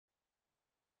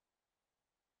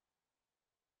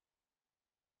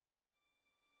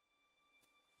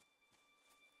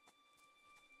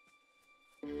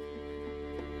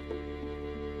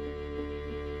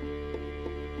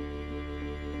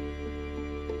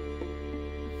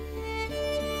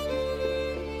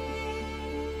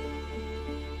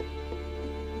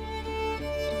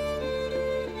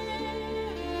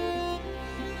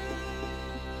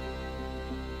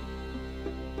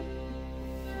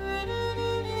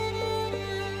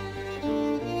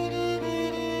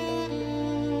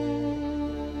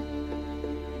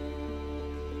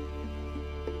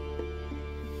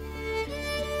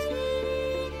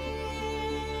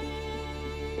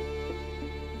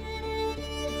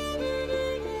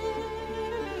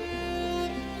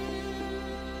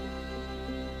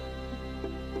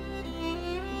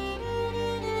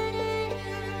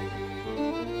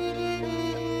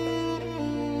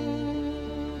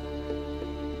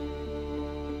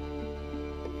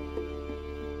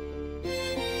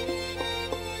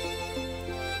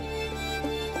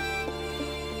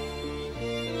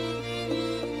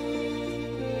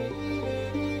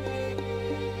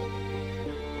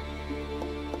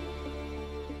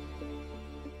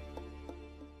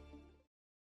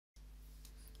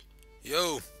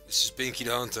Yo, this is Pinky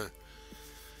the Hunter.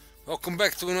 Welcome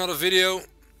back to another video,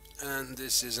 and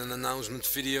this is an announcement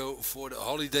video for the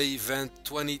holiday event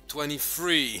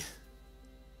 2023.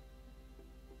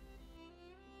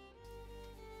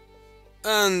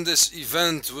 And this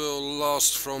event will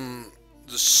last from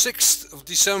the 6th of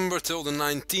December till the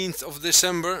 19th of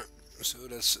December, so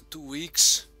that's 2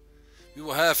 weeks. We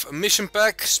will have a mission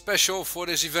pack special for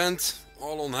this event,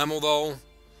 all on Hameldal.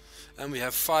 And we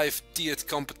have 5 tiered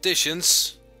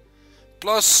competitions,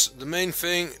 plus the main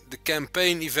thing, the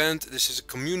campaign event. This is a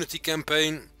community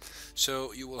campaign,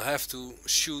 so you will have to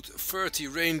shoot 30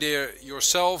 reindeer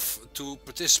yourself to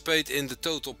participate in the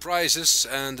total prizes,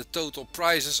 and the total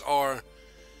prizes are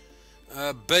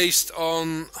based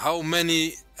on how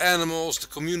many animals the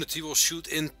community will shoot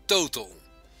in total.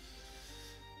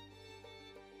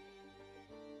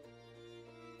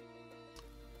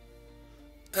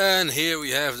 And here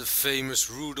we have the famous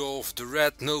Rudolph, the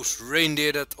red-nosed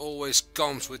reindeer that always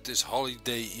comes with this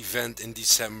holiday event in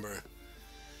December.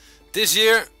 This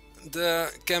year the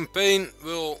campaign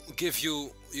will give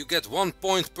you get 1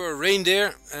 point per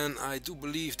reindeer, and I do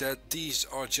believe that these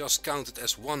are just counted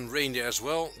as one reindeer as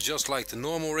well, just like the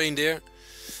normal reindeer.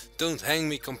 Don't hang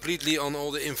me completely on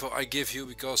all the info I give you,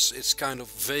 because it's kind of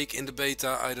vague in the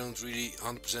beta. I don't really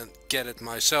 100% get it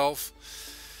myself.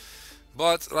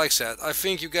 But like I said, I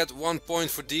think you get 1 point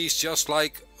for these, just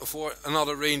like for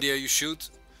another reindeer you shoot.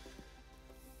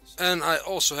 And I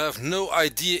also have no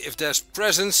idea if there's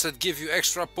presents that give you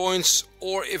extra points,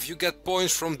 or if you get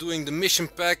points from doing the mission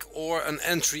pack or an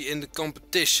entry in the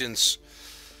competitions,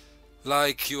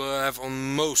 like you have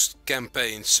on most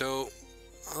campaigns. So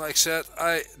like I said,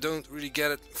 I don't really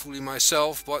get it fully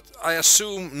myself, but I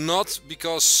assume not,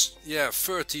 because yeah,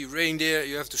 30 reindeer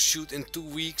you have to shoot in 2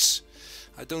 weeks.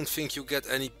 I don't think you get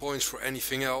any points for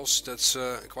anything else. That's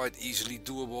quite easily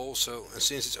doable. So, and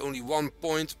since it's only 1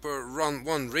 point per run,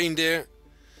 one reindeer,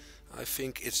 I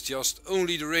think it's just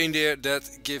only the reindeer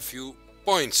that give you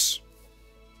points.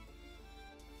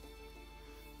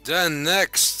 Then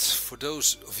next, for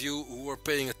those of you who were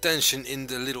paying attention in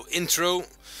the little intro,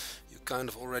 you kind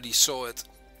of already saw it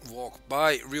walk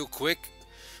by real quick.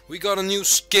 We got a new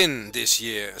skin this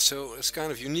year, so it's kind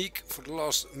of unique. For the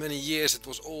last many years it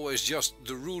was always just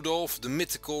the Rudolph, the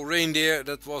mythical reindeer,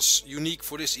 that was unique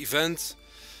for this event.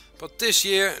 But this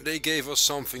year they gave us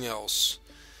something else.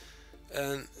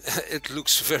 And it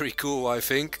looks very cool, I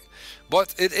think.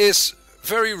 But it is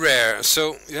very rare,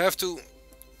 so you have to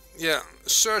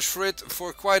search for it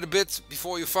for quite a bit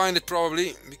before you find it,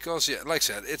 probably. Because yeah, like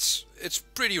I said, it's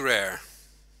pretty rare.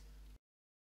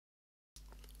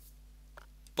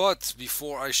 But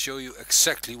before I show you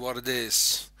exactly what it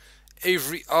is,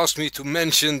 Avery asked me to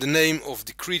mention the name of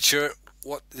the creature,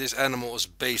 what this animal is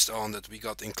based on, that we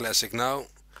got in Classic now.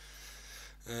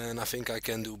 And I think I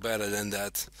can do better than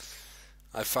that.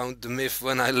 I found the myth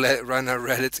when I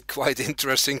read it quite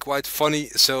interesting, quite funny.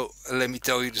 So let me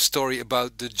tell you the story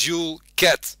about the Jewel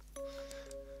Cat.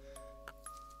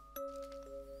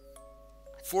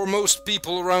 For most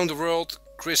people around the world,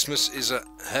 Christmas is a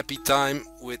happy time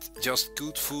with just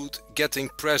good food, getting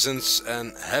presents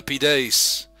and happy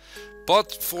days.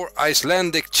 But for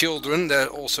Icelandic children there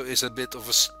also is a bit of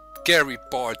a scary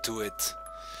part to it.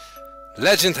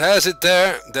 Legend has it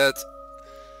there that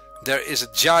there is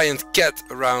a giant cat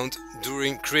around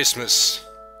during Christmas.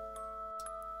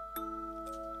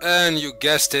 And you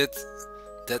guessed it,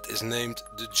 that is named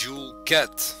the Jewel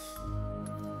Cat.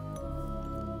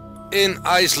 In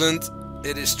Iceland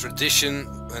it is tradition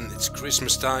when it's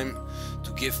Christmas time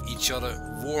to give each other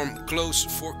warm clothes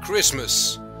for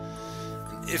Christmas.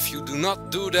 And if you do not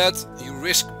do that, you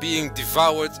risk being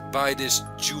devoured by this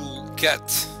Jewel Cat.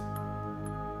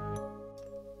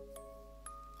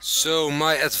 So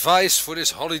my advice for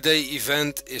this holiday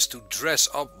event is to dress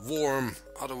up warm,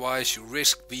 otherwise you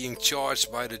risk being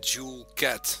charged by the Jewel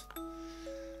Cat.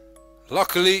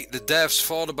 Luckily the devs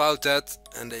thought about that,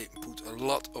 and they put a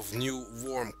lot of new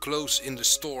warm clothes in the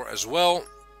store as well,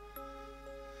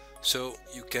 so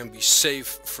you can be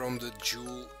safe from the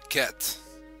Jewel Cat.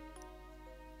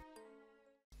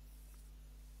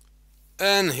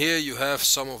 And here you have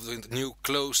some of the new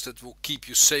clothes that will keep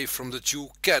you safe from the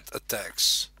Jewel Cat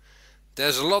attacks.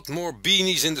 There's a lot more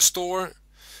beanies in the store,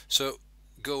 so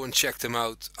go and check them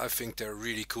out. I think they're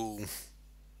really cool.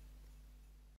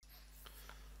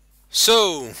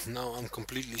 So now I'm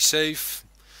completely safe.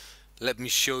 Let me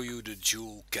show you the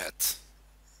Jewel Cat.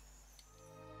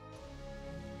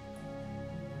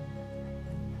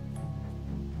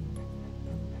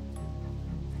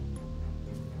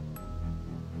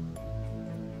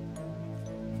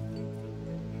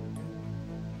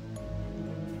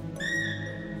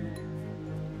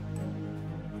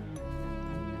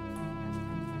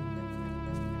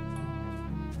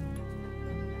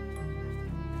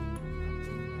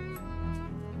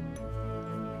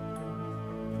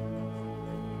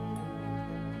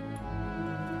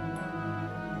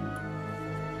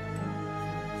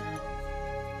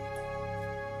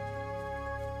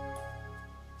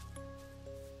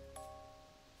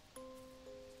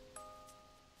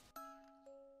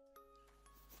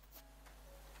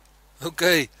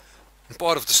 Okay,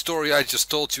 part of the story I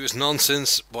just told you is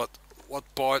nonsense, but what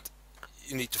part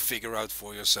you need to figure out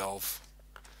for yourself.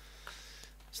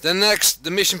 Then next, the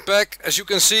mission pack. As you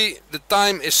can see, the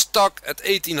time is stuck at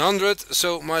 1800,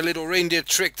 so my little reindeer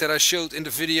trick that I showed in the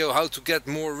video how to get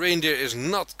more reindeer is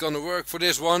not gonna work for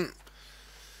this one.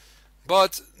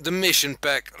 But the mission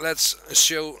pack, let's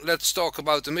talk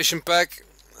about the mission pack,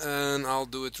 and I'll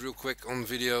do it real quick on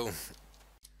video.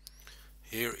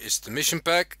 Here is the mission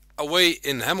pack, away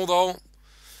in Hemmeldal.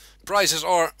 Prizes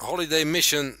are Holiday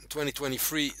Mission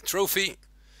 2023 trophy,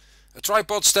 a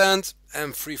tripod stand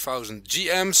and 3000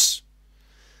 GMs.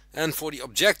 And for the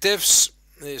objectives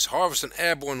is harvest an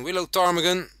airborne willow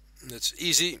ptarmigan, that's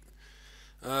easy.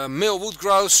 Male wood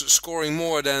grouse scoring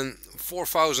more than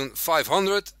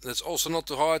 4500, that's also not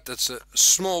too hard, that's a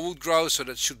small wood grouse, so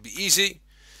that should be easy.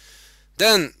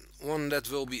 Then one that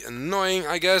will be annoying,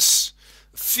 I guess,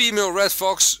 a female red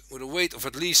fox with a weight of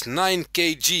at least 9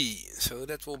 kg, so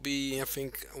that will be, I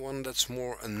think, one that's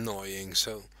more annoying.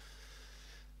 So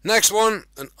next one,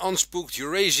 an unspooked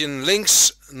Eurasian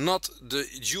lynx, not the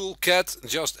jewel cat,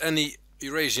 just any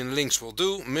Eurasian lynx will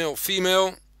do, male,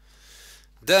 female.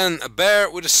 Then a bear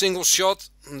with a single shot,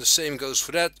 and the same goes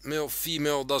for that, male,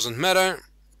 female, doesn't matter.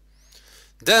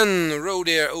 Then roe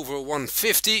deer over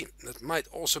 150, that might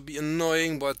also be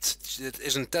annoying, but it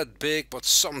isn't that big, but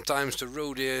sometimes the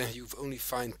roe deer you only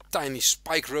find tiny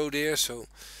spike roe deer, so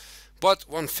but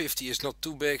 150 is not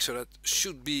too big, so that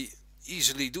should be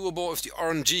easily doable if the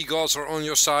RNG gods are on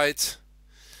your side.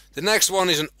 The next one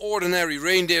is an ordinary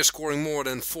reindeer scoring more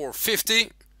than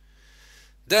 450.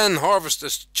 Then harvest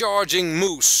a charging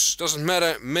moose, doesn't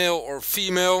matter male or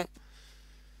female,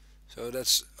 so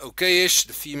that's okay-ish.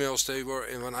 The females, they were,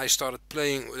 when I started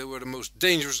playing, they were the most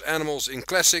dangerous animals in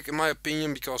Classic in my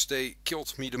opinion, because they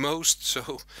killed me the most.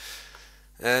 So,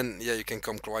 and yeah, you can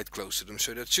come quite close to them,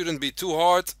 so that shouldn't be too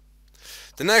hard.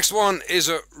 The next one is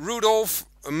a Rudolph,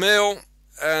 a male,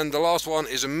 and the last one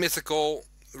is a mythical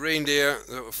reindeer,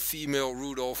 a female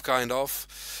Rudolph kind of.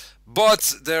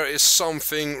 But there is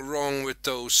something wrong with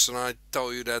those, and I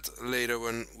tell you that later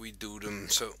when we do them.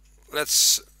 So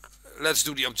let's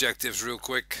do the objectives real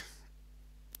quick.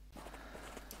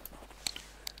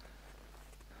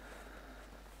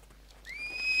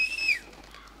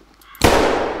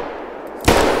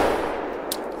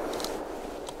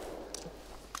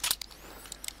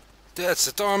 That's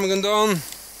the ptarmigan done.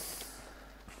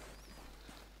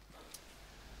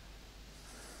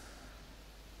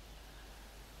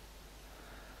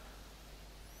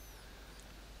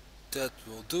 That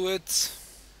will do it.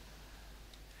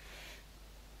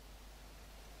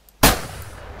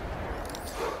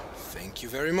 Thank you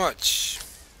very much.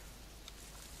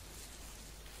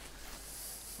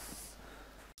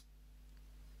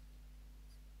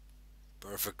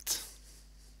 Perfect.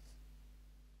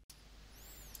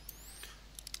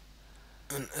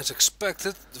 And as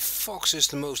expected, the fox is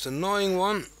the most annoying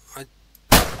one. I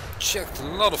checked a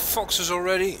lot of foxes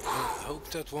already. I hope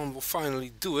that one will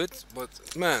finally do it,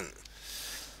 but man,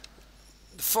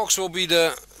 the fox will be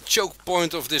the choke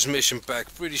point of this mission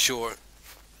pack, pretty sure.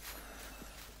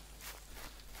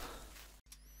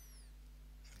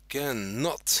 Again,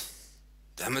 not.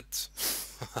 Damn it.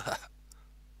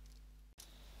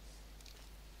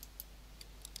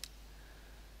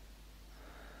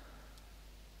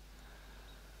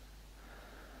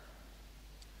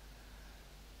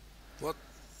 What?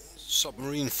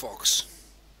 Submarine fox.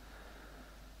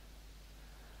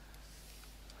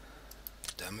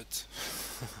 Damn it.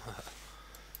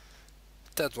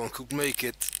 That one could make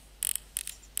it.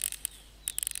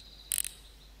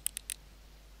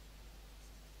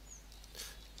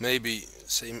 Maybe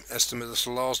same estimate as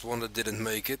the last one that didn't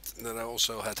make it, that I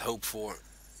also had hope for.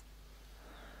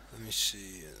 Let me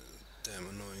see. Damn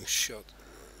annoying shot.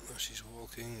 Oh, she's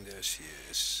walking. There she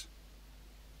is.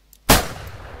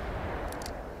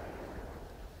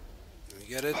 Did we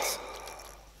get it?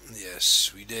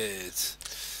 Yes, we did.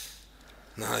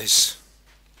 Nice.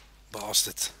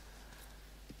 Bastard.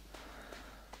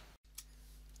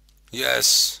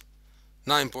 Yes.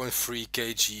 9.3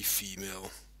 kg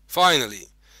female. Finally.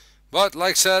 But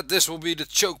like said, this will be the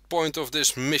choke point of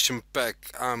this mission pack,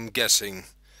 I'm guessing.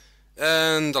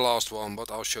 And the last one,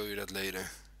 but I'll show you that later.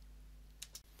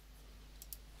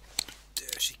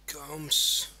 There she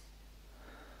comes.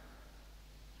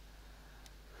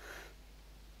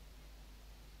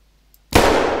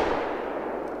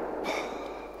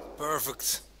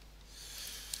 Perfect.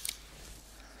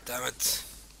 Damn it.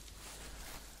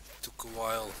 Took a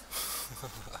while.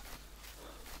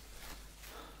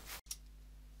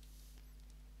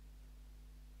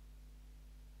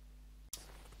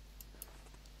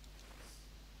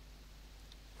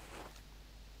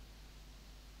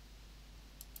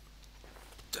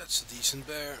 That's a decent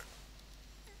bear.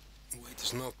 Weight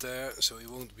is not there, so he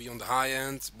won't be on the high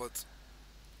end, but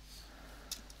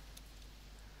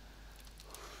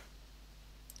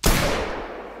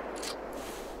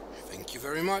thank you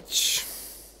very much.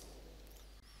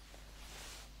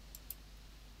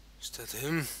 Is that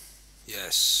him?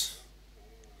 Yes.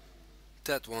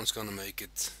 That one's gonna make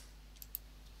it.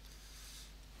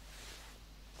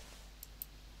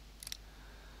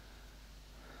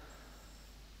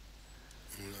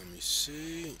 Let me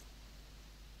see.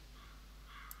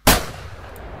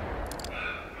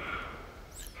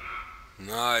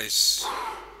 Nice.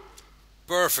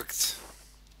 Perfect.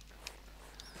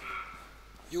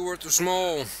 You were too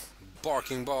small,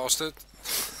 barking bastard.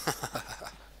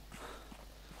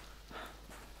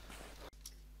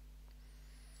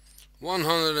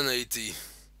 180.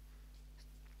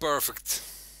 Perfect.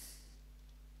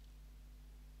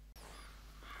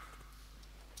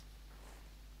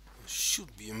 There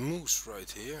should be a moose right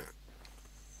here.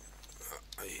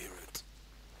 I hear it.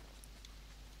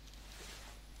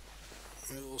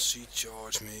 You will see,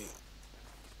 charge me.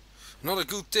 Another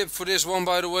good tip for this one,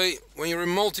 by the way, when you're in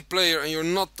multiplayer and you're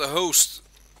not the host,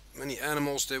 many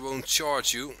animals, they won't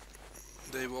charge you.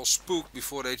 They will spook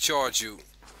before they charge you.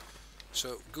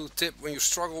 So good tip, when you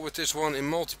struggle with this one in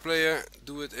multiplayer,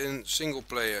 do it in single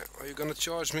player. Are you gonna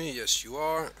charge me? Yes you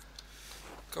are.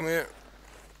 Come here.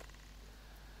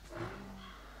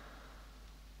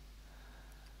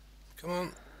 Come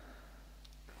on.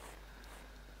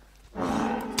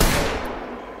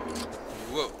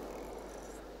 Whoa.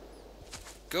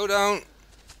 Go down.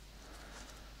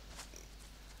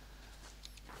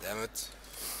 Damn it.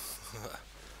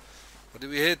 What did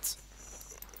we hit?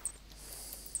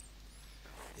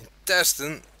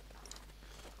 Intestine.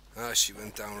 Ah, she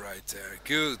went down right there.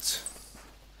 Good.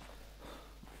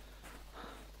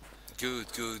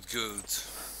 Good, good, good.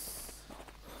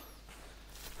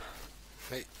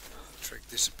 Hey, track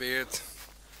disappeared.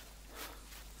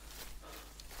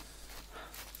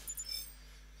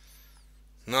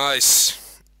 Nice.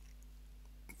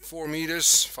 4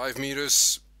 meters, 5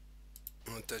 meters.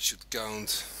 That should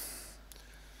count.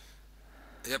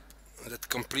 Yep, that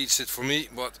completes it for me,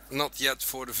 but not yet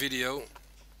for the video.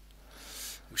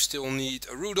 We still need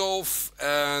a Rudolph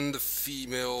and a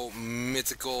female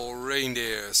mythical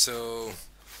reindeer, so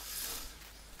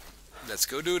let's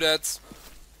go do that.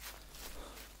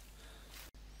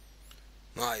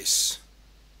 Nice.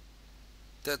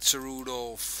 That's a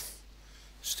Rudolph.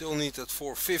 Still need that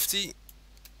 450,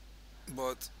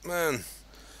 but man,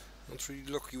 not really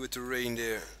lucky with the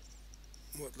reindeer.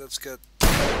 But let's get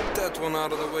that one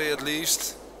out of the way at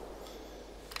least.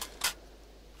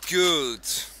 Good.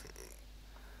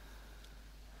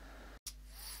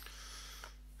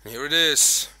 Here it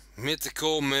is,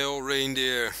 mythical male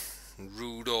reindeer,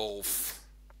 Rudolph.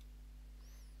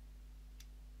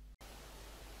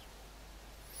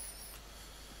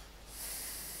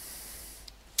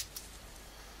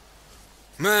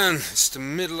 Man, it's the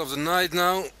middle of the night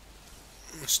now.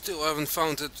 Still haven't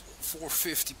found that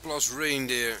 450 plus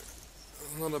reindeer.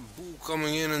 Another bull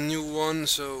coming in, a new one,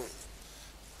 so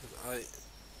I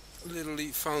literally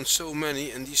found so many,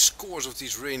 and these scores of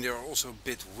these reindeer are also a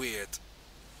bit weird.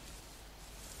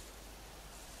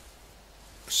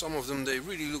 Some of them, they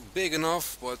really look big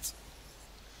enough, but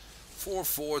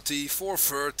 440,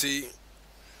 430.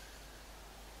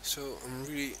 So I'm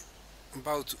really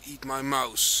about to eat my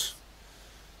mouse.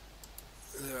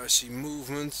 There I see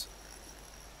movement.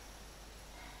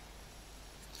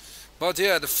 But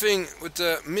yeah, the thing with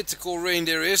the mythical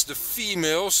reindeer is the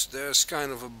females, there's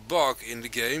kind of a bug in the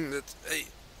game that, hey,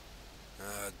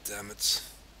 damn it.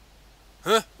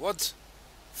 Huh? What?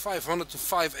 500 to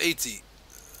 580.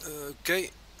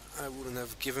 Okay, I wouldn't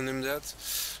have given him that.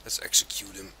 Let's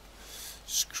execute him.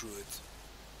 Screw it.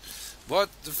 But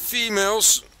the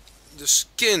females, the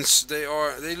skins, they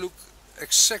look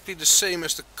exactly the same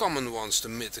as the common ones, the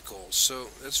mythicals. So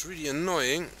that's really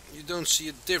annoying. You don't see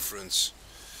a difference.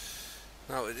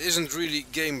 Now it isn't really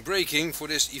game breaking for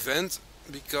this event,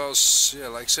 because yeah,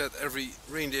 like I said, every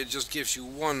reindeer just gives you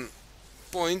 1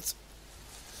 point,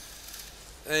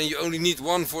 and you only need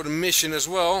 1 for the mission as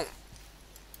well.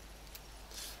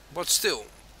 But still,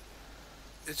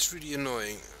 it's really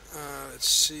annoying. Let's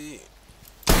see.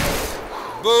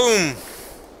 Boom!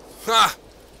 Ha!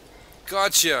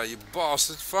 Gotcha, you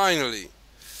bastard, finally.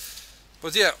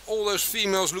 But yeah, all those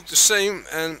females look the same,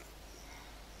 and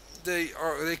they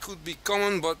could be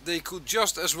common, but they could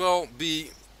just as well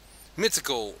be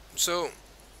mythical. So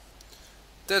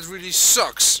that really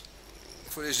sucks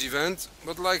for this event.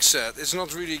 But like I said, it's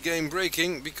not really game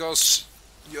breaking, because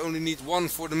you only need 1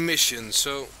 for the mission.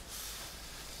 So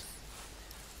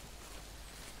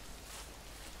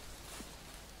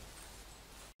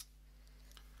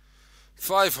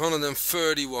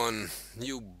 531.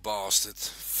 You bastard.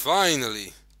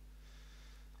 Finally.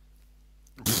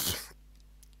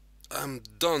 I'm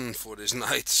done for this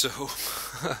night, so...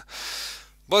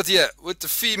 But yeah, with the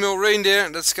female reindeer,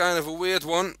 that's kind of a weird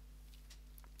one.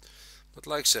 But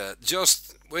like I said,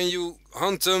 just when you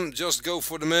hunt them, just go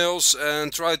for the males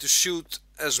and try to shoot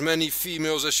as many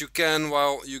females as you can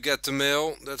while you get the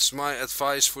male. That's my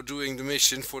advice for doing the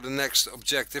mission for the next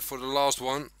objective, for the last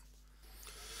one.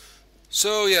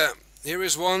 So yeah, here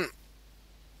is one.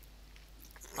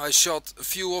 I shot a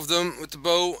few of them with the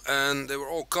bow and they were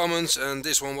all commons, and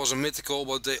this one was a mythical,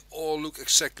 but they all look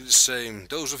exactly the same.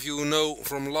 Those of you who know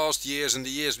from last years and the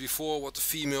years before what the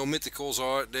female mythicals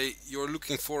are, you're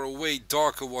looking for a way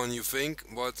darker one, you think,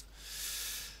 but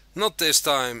not this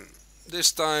time.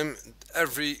 This time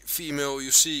every female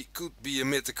you see could be a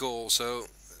mythical, so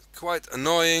quite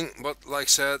annoying, but like I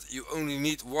said, you only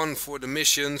need one for the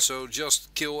mission, so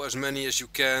just kill as many as you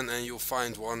can and you'll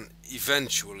find one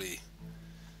eventually.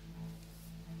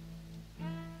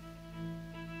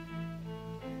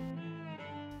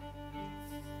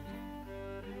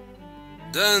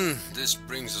 Then this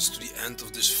brings us to the end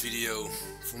of this video.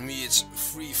 For me it's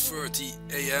 3:30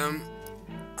 AM.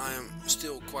 I am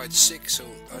still quite sick, so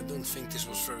I don't think this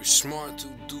was very smart to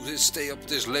do this, stay up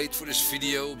this late for this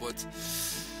video, but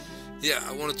yeah,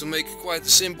 I wanted to make quite a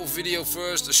simple video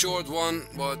first, a short one,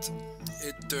 but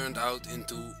it turned out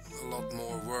into a lot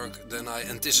more work than I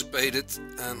anticipated,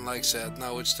 and like I said,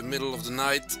 now it's the middle of the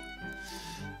night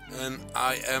and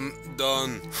I am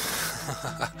done.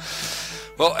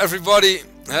 Well, everybody,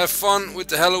 have fun with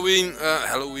the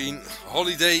Halloween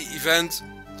holiday event,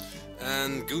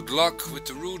 and good luck with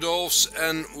the Rudolphs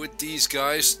and with these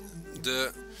guys,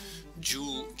 the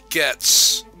Jewel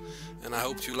Cats. And I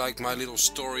hope you liked my little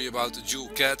story about the Jewel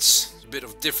Cats. It's a bit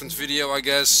of a different video, I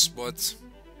guess, but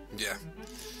yeah.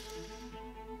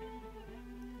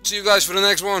 See you guys for the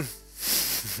next one.